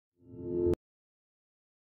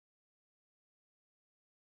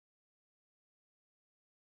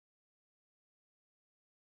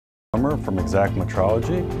Romer from Exact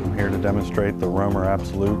Metrology. I'm here to demonstrate the Romer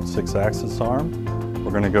Absolute 6-axis arm. We're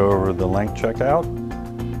going to go over the length checkout.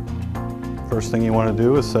 First thing you want to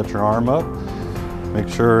do is set your arm up. Make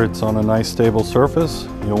sure it's on a nice stable surface.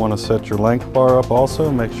 You'll want to set your length bar up also.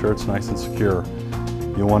 Make sure it's nice and secure.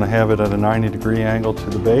 You'll want to have it at a 90-degree angle to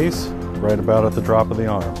the base, right about at the drop of the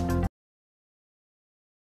arm.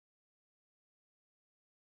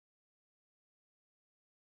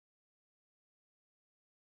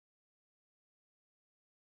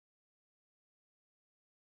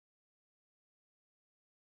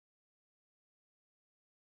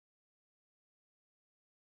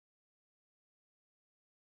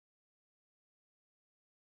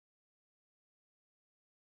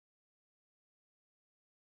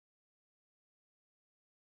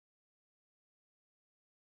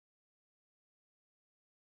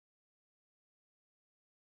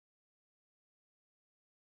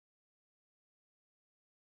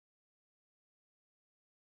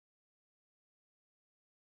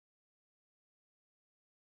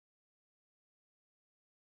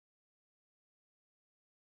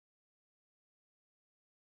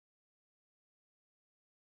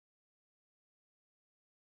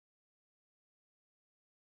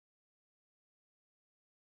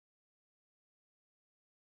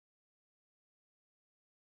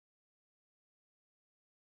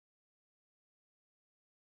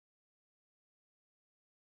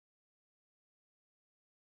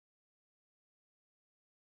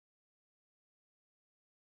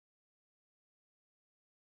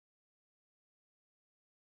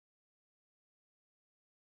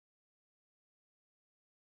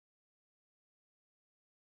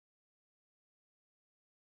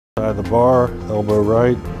 Side of the bar, elbow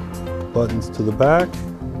right, buttons to the back.